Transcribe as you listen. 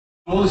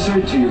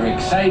Closer to your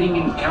exciting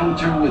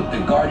encounter with the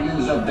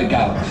Guardians of the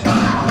Galaxy.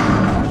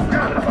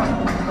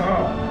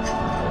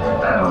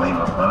 That'll leave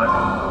a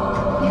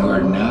mark. You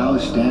are now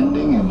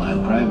standing in my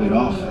private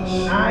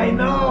office. I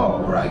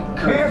know. Where I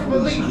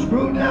Carefully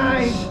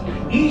scrutinize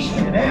each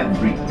and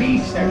every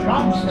piece that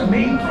comes to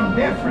me from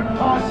different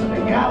parts of the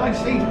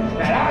galaxy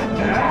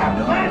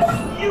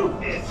let's you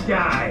this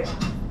guy.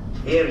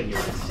 Hearing your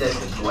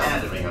incessant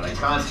slandering on a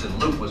constant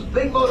loop was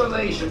big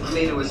motivation for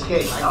me to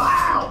escape. I go,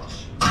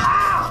 ouch!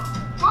 Ow!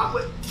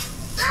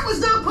 That was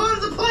not part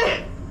of the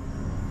plan.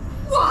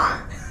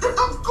 What?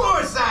 Of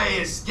course I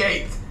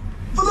escaped.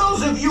 For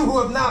those of you who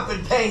have not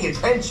been paying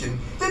attention,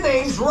 the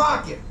name's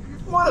Rocket,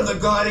 one of the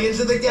Guardians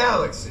of the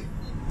Galaxy.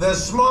 The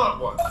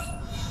smart one.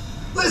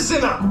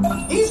 Listen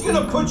up. He's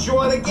gonna put you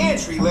on a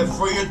gantry lift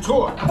for your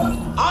tour.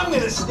 I'm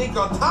gonna sneak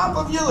on top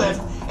of your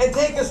lift and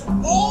take us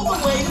all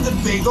the way to the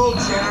big old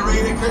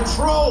generator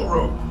control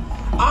room.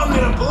 I'm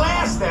gonna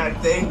blast that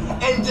thing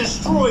and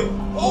destroy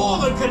all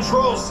the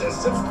control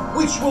systems,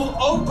 which will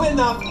open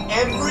up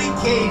every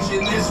cage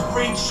in this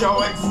freak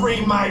show and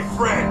free my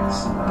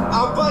friends.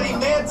 Our buddy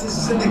Mantis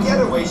is in the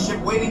getaway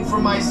ship waiting for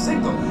my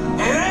signal, and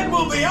then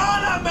we'll be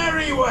on our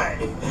merry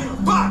way.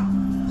 But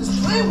this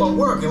plan won't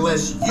work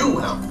unless you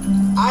help.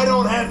 I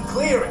don't have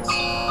clearance.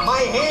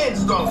 My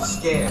hands don't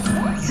scan.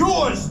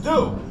 Yours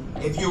do.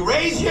 If you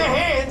raise your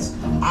hands,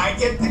 I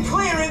get the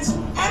clearance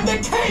and the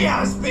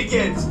chaos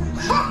begins.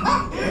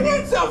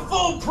 It's a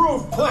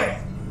foolproof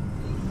plan.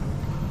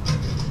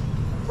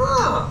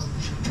 Huh.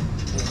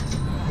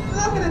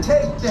 I'm gonna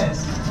take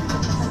this.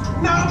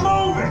 Now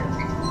move it.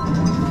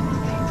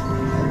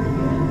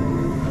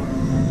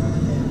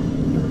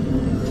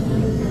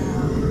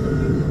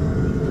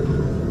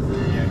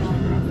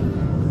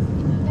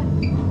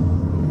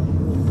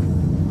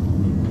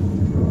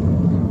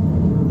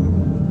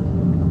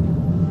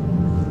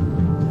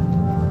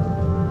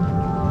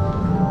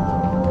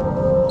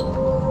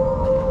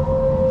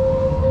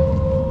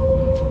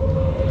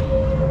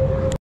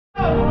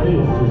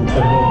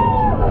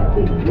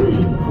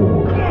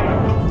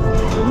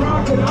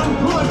 Rocket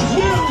unplugs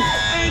you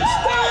and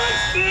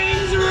starts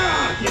things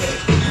rocking.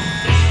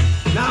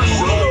 Now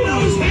show me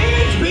those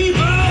hands,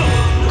 people.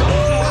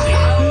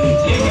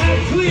 You got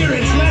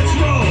clearance. Let's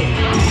roll.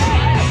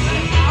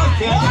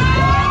 Okay.